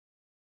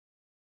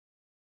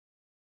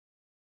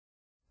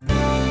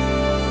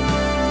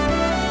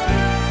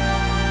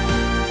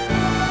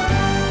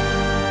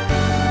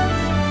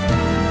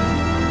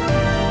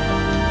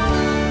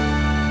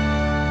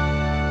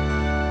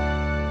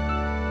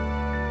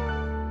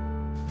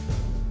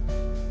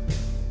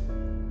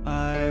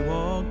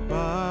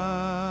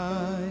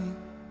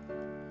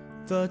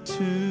the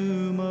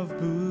tomb of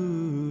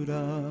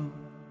Buddha,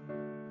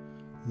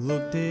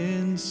 looked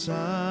inside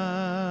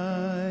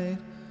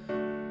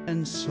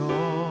and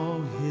saw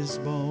his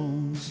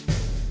bones,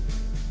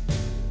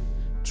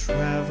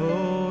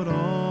 traveled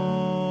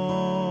on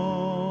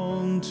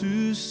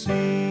to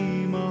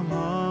see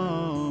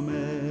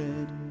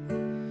Muhammad,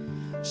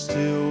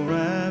 still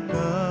wrapped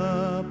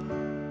up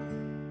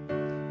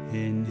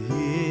in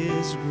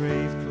his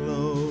grave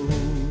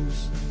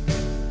clothes.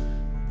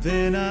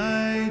 Then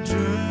I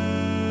journeyed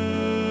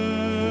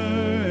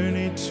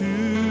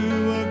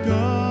to a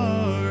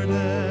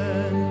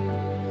garden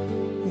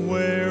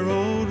where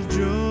old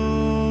Joseph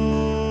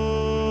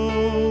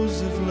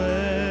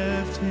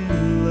left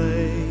him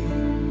lay,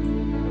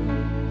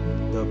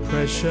 the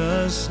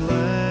precious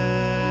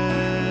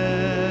Lamb,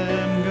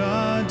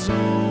 God's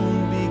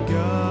own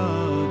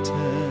begotten,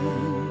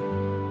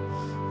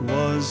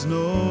 was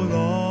no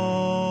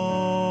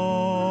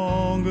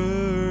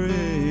longer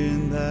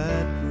in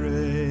that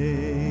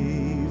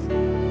grave.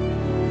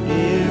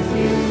 If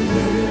you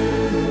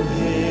knew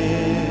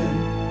him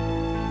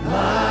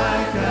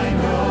like I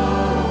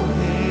know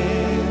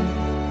him,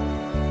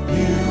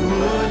 you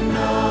would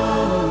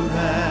know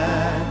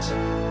that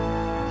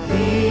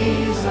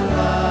he's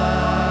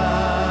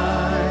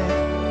alive.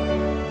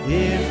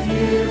 If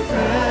you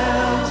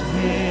felt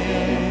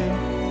him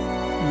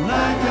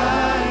like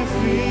I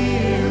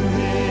feel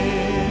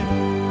him,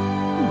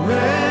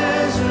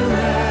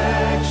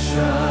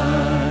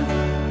 resurrection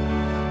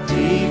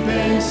deep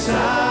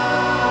inside,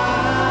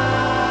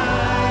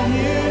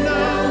 you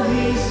know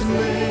he's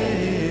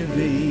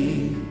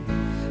living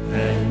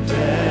and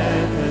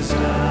death has died.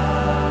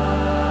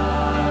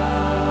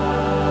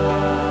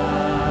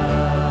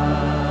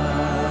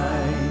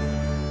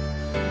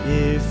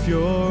 If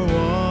you're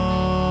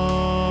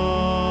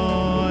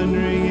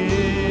wandering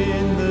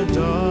in the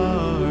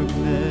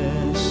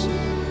darkness,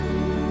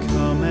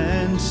 come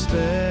and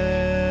step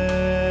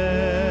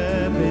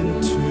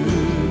into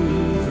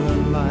the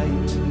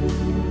light.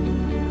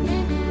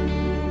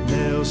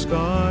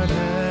 Nail-scarred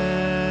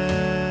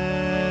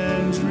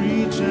hands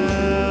reach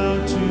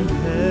out to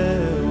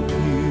help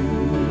you,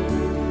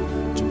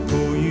 to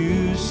pull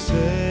you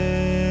safe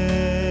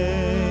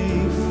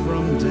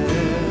from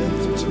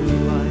death to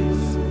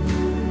life.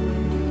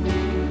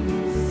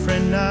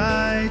 Friend,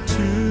 I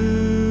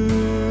too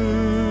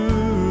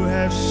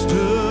have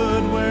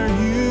stood where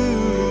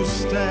you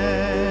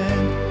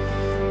stand.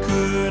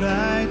 Could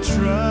I trust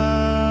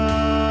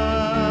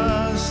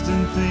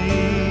in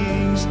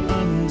things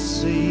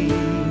unseen?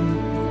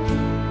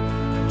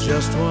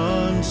 Just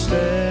one step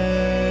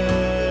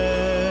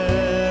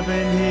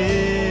in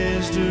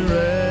his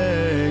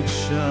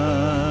direction,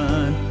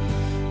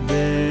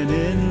 then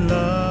in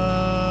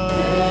love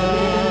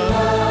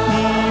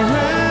he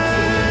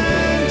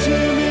ran to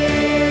me.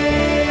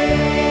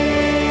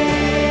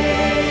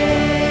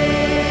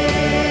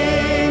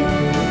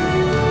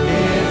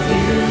 If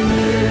you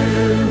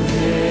knew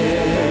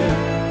him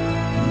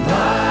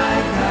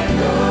like I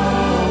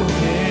know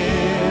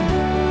him,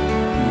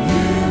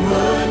 you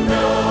would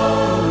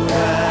know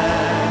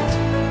that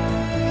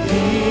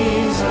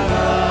he's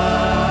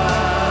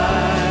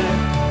alive.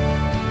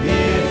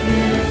 If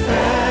you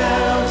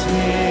felt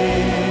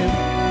him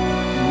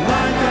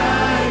like I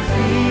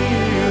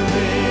feel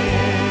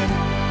him,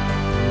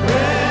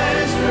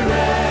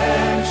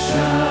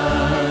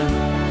 resurrection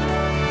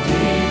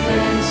deep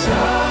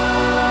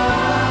inside,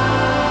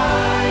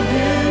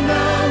 you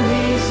know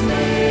he's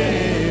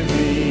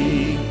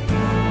living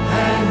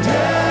and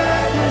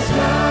death has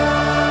died.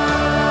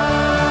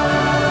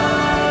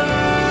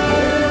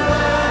 You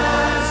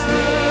ask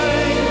me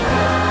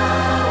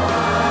how I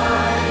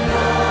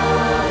know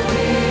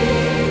he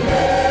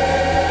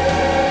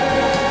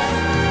lives.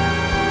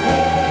 He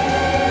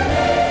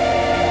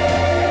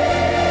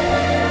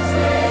lives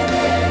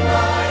within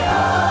my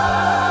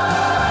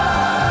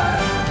heart.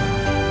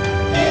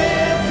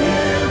 If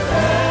you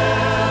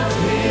felt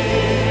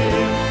him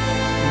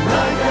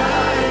like I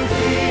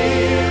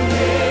feel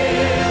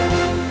him,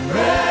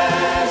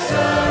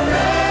 resurrection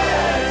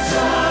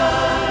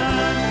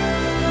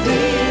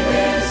deep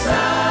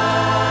inside,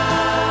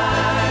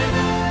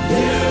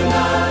 you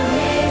know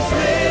he's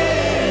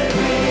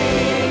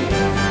living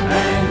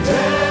and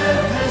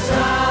death has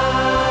died.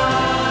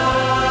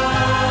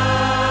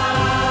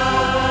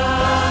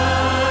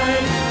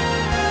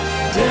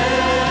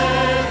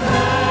 Death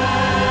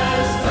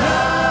has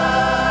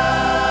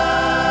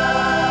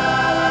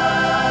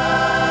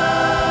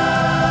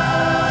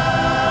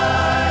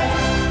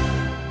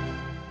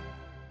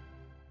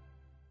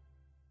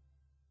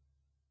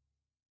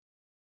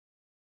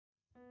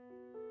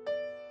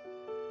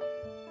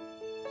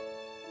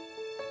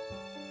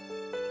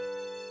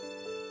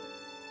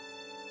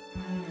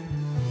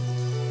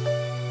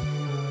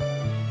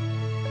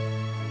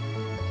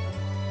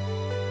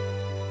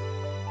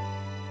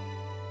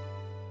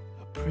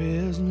a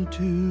prisoner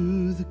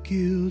to the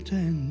guilt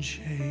and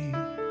shame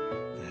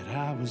that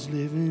I was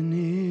living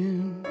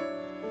in,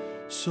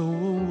 so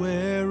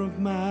aware of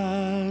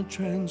my my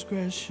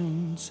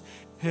transgressions,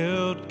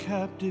 held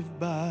captive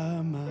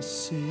by my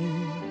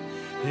sin.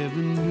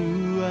 Heaven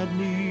knew I'd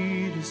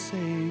need a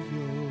Savior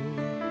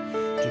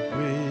to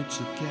bridge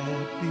the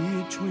gap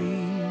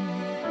between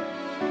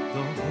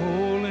the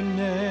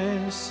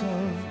holiness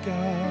of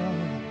God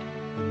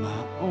and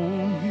my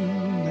own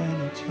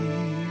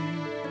humanity.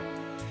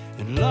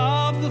 And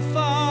love the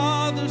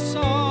Father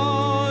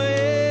saw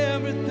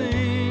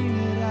everything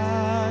that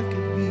I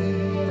could be.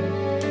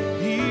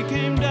 He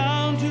came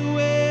down to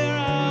where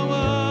I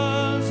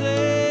was,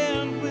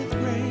 and with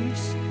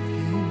grace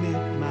He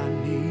met my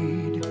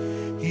need.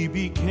 He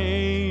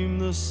became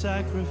the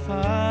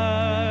sacrifice